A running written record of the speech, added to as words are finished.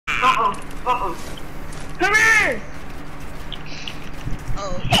Come here!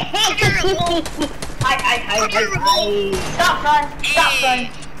 Oh. Stop, son. Stop, son.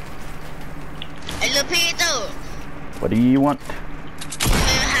 Hey, little Pedro. What do you want?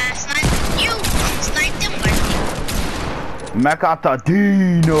 You snipe them like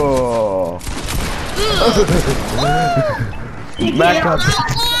Macatadina.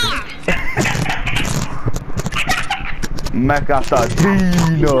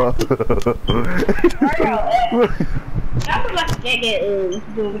 Macatadina. That was like a get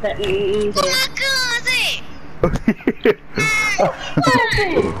doing that. Oh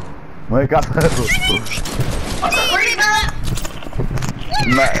my god.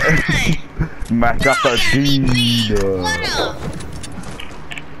 Macatadina. What up?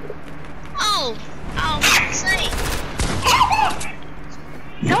 Oh, say.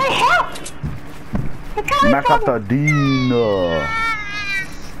 No help! Macatadina.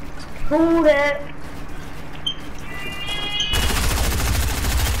 Hold it.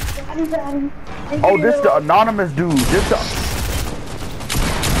 Oh, this the anonymous dude. This the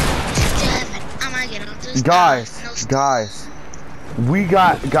guys. We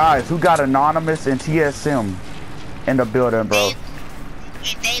got guys who got anonymous and TSM in the building, bro.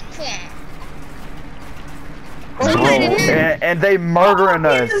 And they murdering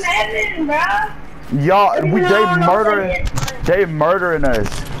us. Y'all, they murdering us.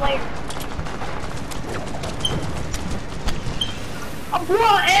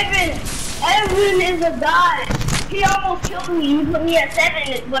 Bro, Evan is a god. He almost killed me. You put me at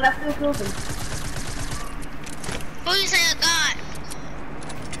 7, but I still killed him. Who you say a god?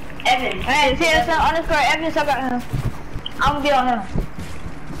 Evan. Hey, _Evan, suck at him. I'm gonna get on him.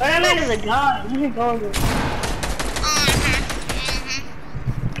 But that man is a god. You should go over.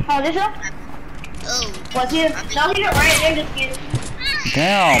 Oh, this one? Oh. Was he? No, he didn't right there. Just get.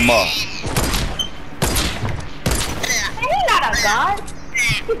 Damn. He's not a god.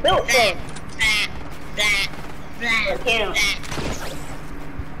 He built it. Him.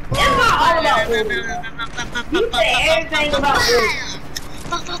 It's not all about food. You say everything about food.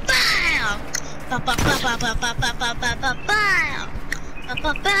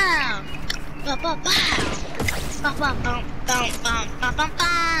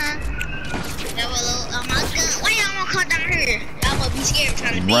 Why y'all wanna come down here? Y'all gonna be scared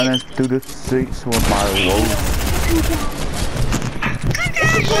trying to be running through the streets with my road.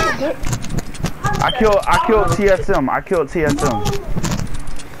 I killed TSM. I killed TSM.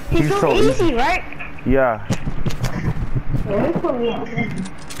 He's so easy, right? Yeah.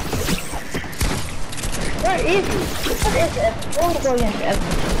 Where is he? What is it? We'll go against Evan.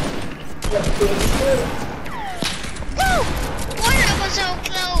 Woo! Boy, that was so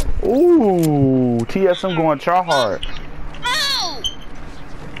close. Ooh, TSM going try hard. Oh!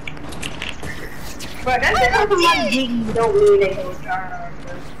 Bro, that's something like Jiggy don't mean they go try hard.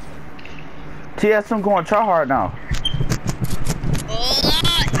 TSM going try hard now. Oh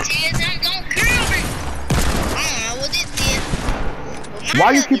Lord, TSM don't kill me. I don't know what this is. Why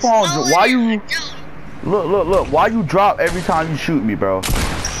you keep on? Why you? Look. Why you drop every time you shoot me, bro?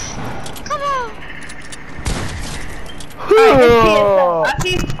 Come on.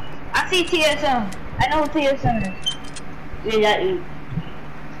 I see TSM. I know who TSM is. Yeah, that is.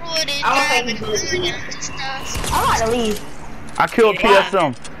 I'm about to leave. I killed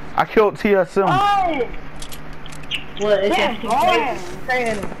TSM. I killed TSM. Oh. What? It's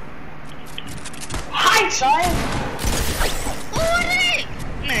crazy. Hi, son. Who are they?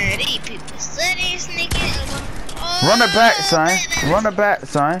 Man, these people study sneaking. Run it back, son. Run it back,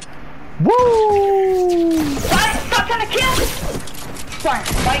 son. Woo! Stop trying to kill me. Sorry,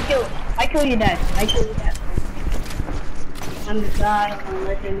 I kill you, Dad. I kill you, Dad. I'm the guy. I'm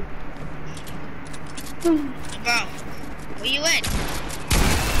looking. Bro, where you at?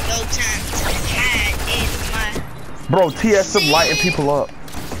 No time to hide in my. Bro, TSM lighting people up.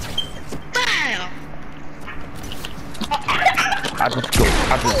 Bam! I just go.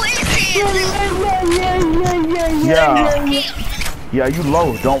 Yeah, you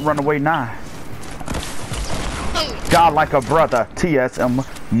low. Don't run away now. God like a brother. TSM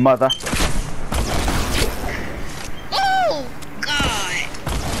mother. Oh God!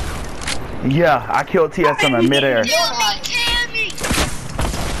 Yeah, I killed TSM in midair. Kill me!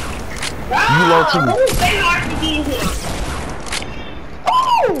 You low too.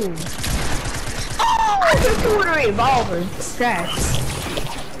 Oh! I just threw a revolver. Trash.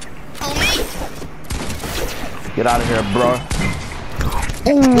 Oh me? Get out of here, bro.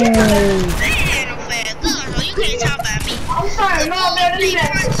 Ooh. You can't talk about me. I'm sorry, no, man.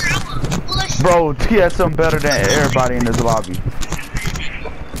 Bro, TSM better than everybody in this lobby.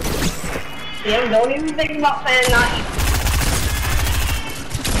 Yeah, don't even think about saying not you.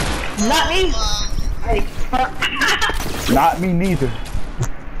 Not me. Hey, Not me neither.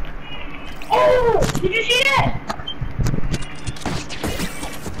 oh, did you see that?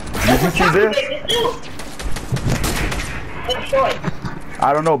 Did you see this? What's choice?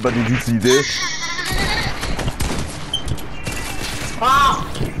 I don't know, but did you see this? Wow.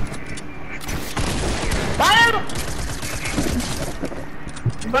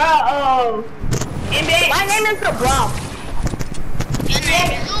 Bro, NBA. My name is the Bro. Your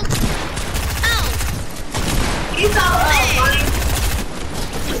name is who? Oh. He's all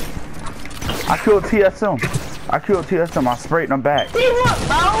I killed TSM. I killed TSM. I sprayed them back. See what,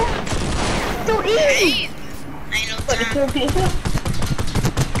 bro? Too easy. Ain't no But time. it's too easy.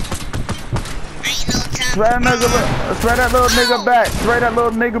 Ain't no time. Spray that little nigga back. Spray that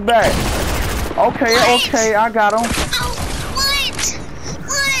little nigga back. Okay, okay, I got him. Oh, what?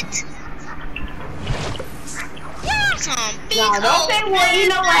 What? You're some big No, don't say what. You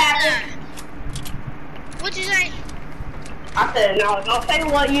know what happened. What'd you say? I said, no, don't say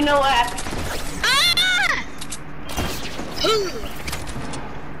what. You know what happened. Ah! Ooh.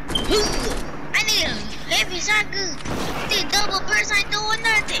 I need a heavy shotgun. This double burst ain't doing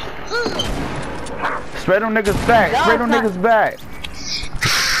nothing. Spray them niggas back. Spray them niggas back.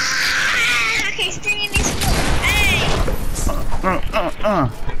 I can't stand this look. Hey!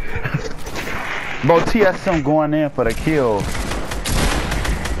 Bro, TSM going in for the kill.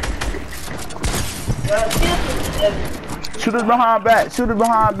 Shoot us behind back. Shoot us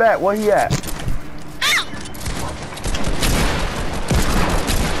behind back. Where he at? Ow!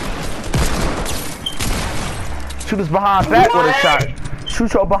 Shoot us behind back with a shot.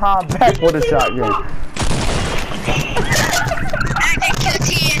 Shoot your behind back with a shotgun. I just killed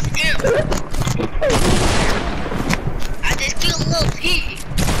TSM. I just killed a little pig.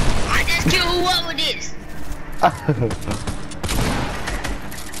 I just killed whoever this.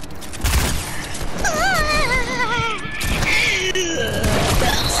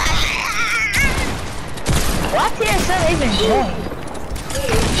 Why TSM even doing?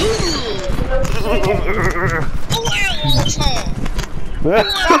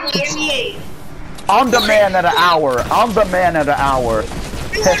 I'm the man of the hour. I'm the man of the hour.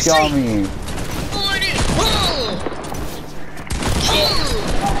 Heck y'all mean.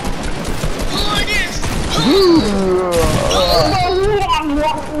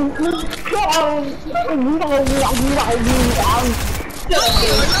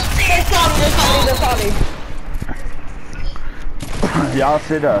 Y'all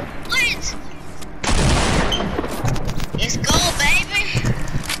sit up. What? Let's go, baby.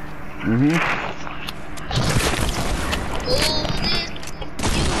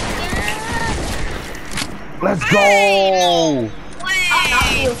 Let's go.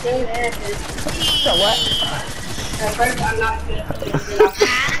 So what? At first, I'm not good.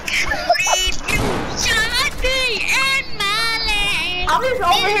 I'm just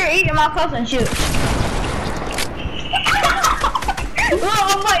over here eating my cousin shit. Look,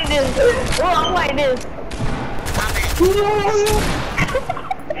 I'm like this. Look, I'm like this.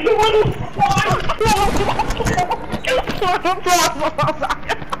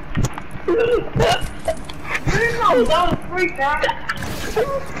 I'm dumb freak out.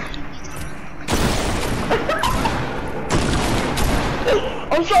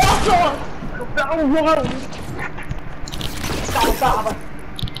 I'm so awesome. Stop.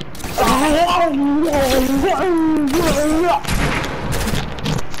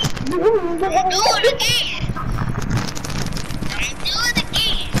 Do it again. Do it again.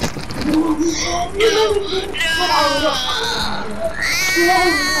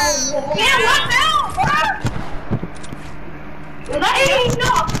 Yeah, what now, bro? That ain't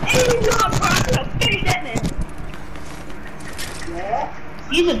enough, bro. Finish that man.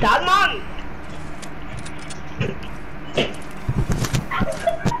 He's a dog man.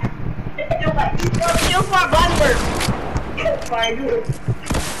 Still for a blackbird. Fine, dude.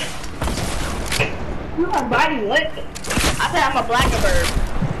 You are biting what? I said I'm a blackbird.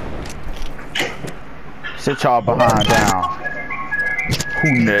 Sit y'all behind down.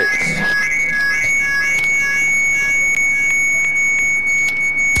 Who next?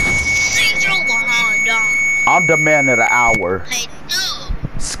 Sit your behind down. I'm the man of the hour. Hey, no.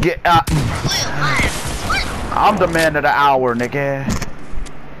 I'm the man of the hour, nigga.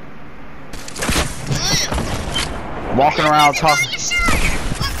 Walking around talking.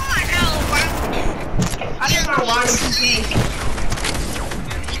 I just want to watch TV.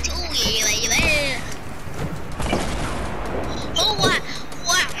 Oh, what,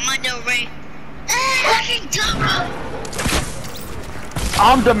 mother ray? I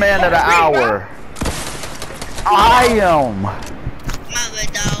I'm the man of the hour. I am. My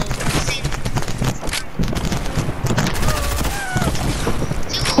bad, dog.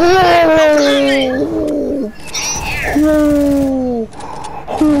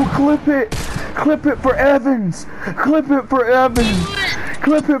 Clip it. Clip it for Evans. Clip it for Evans.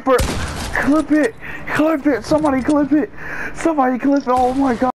 Clip it for... Clip it. Clip it. Somebody clip it. Somebody clip it. Oh my God.